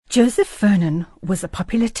Joseph Vernon was a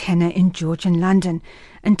popular tenor in Georgian London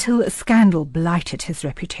until a scandal blighted his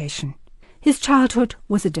reputation. His childhood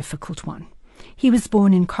was a difficult one. He was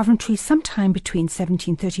born in Coventry sometime between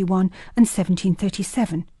 1731 and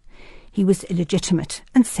 1737. He was illegitimate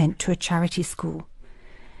and sent to a charity school.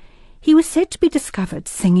 He was said to be discovered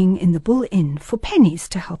singing in the Bull Inn for pennies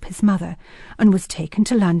to help his mother, and was taken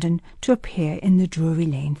to London to appear in the Drury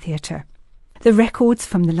Lane Theatre. The records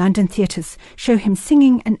from the London theatres show him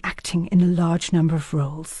singing and acting in a large number of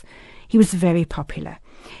roles. He was very popular.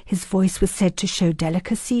 His voice was said to show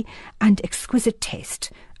delicacy and exquisite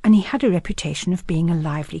taste, and he had a reputation of being a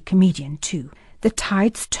lively comedian too. The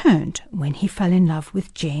tides turned when he fell in love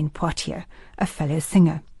with Jane Poitier, a fellow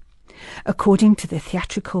singer. According to the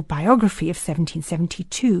theatrical biography of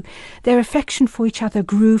 1772, their affection for each other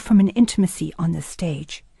grew from an intimacy on the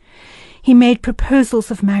stage. He made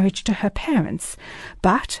proposals of marriage to her parents,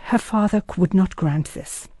 but her father would not grant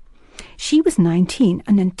this. She was 19,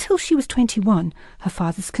 and until she was 21, her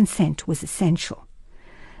father's consent was essential.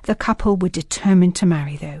 The couple were determined to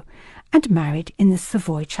marry, though, and married in the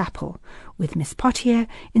Savoy Chapel, with Miss Poitier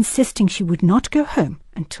insisting she would not go home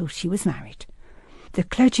until she was married. The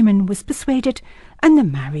clergyman was persuaded, and the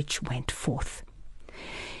marriage went forth.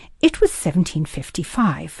 It was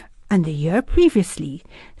 1755, and the year previously,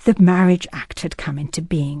 the Marriage Act had come into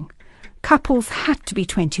being. Couples had to be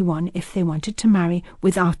 21 if they wanted to marry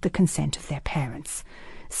without the consent of their parents.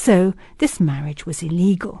 So this marriage was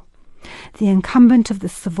illegal. The incumbent of the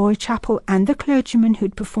Savoy Chapel and the clergyman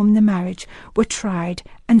who'd performed the marriage were tried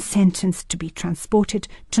and sentenced to be transported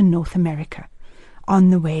to North America.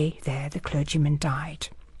 On the way there, the clergyman died.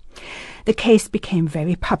 The case became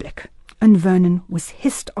very public, and Vernon was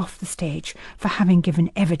hissed off the stage for having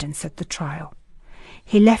given evidence at the trial.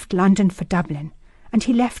 He left London for Dublin, and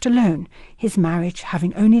he left alone, his marriage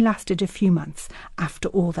having only lasted a few months after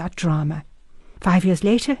all that drama. 5 years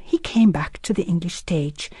later, he came back to the English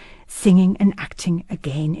stage, singing and acting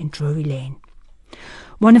again in Drury Lane.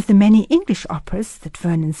 One of the many English operas that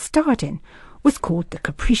Vernon starred in was called The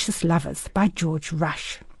Capricious Lovers by George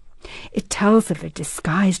Rush. It tells of a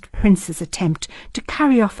disguised prince's attempt to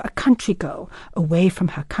carry off a country girl away from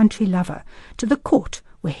her country lover to the court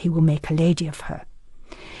where he will make a lady of her.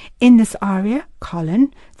 In this aria,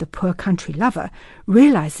 Colin, the poor country lover,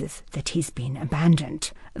 realizes that he's been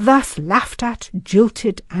abandoned. Thus laughed at,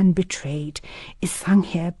 jilted and betrayed is sung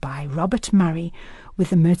here by Robert Murray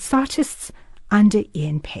with the Mozartists under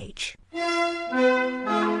Ian Page.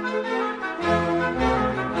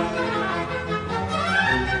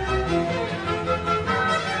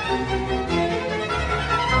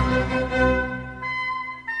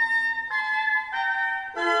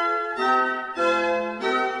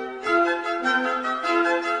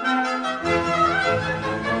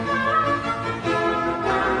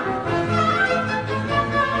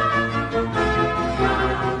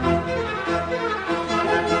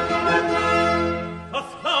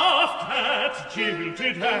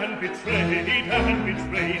 And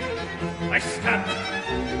betrayed, I stamp,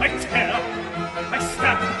 I tear, I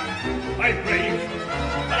stamp, I rave,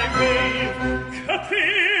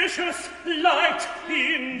 capricious, light,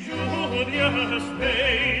 injurious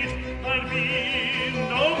maid, I'll be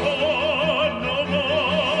no more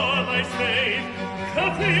thy slave,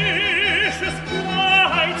 capricious,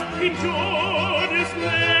 light, injurious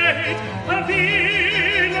maid, I'll be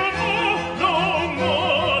no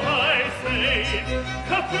more thy slave,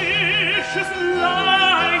 capricious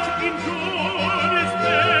light, injurious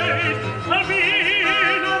maid, I'll be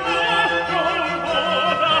no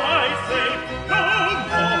more thy slave, no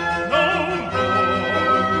more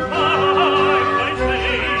thy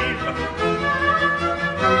slave.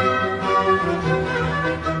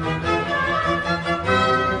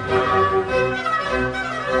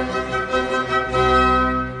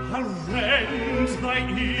 I'll rend thy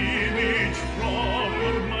image from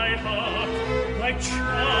my heart, thy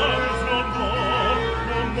charms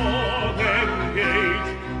no more engage.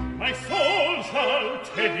 My soul shall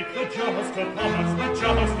take the just part,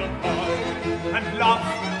 and love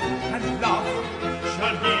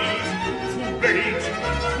shall yield to rage.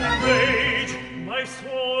 My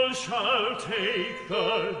soul shall take the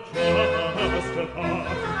just part,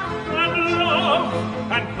 and love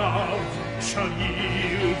shall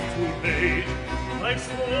yield to rage. My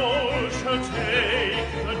soul shall take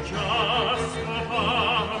the just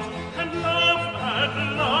part, and love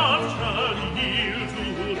shall yield to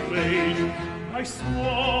rage. My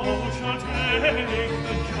soul shall take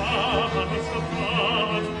the just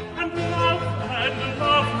part, and love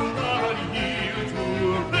shall yield to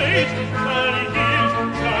rage. Shall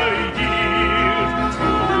yield to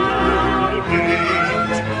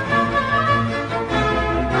rage.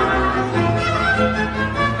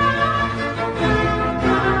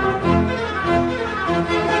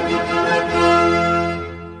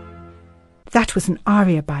 That was an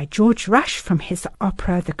aria by George Rush from his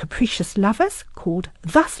opera The Capricious Lovers, called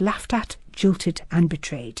Thus Laughed At, Jilted and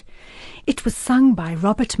Betrayed. It was sung by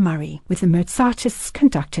Robert Murray, with the Mozartists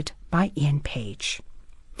conducted by Ian Page.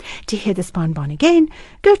 To hear this bonbon again,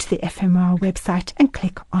 go to the FMR website and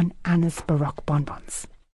click on Anna's Baroque Bonbons.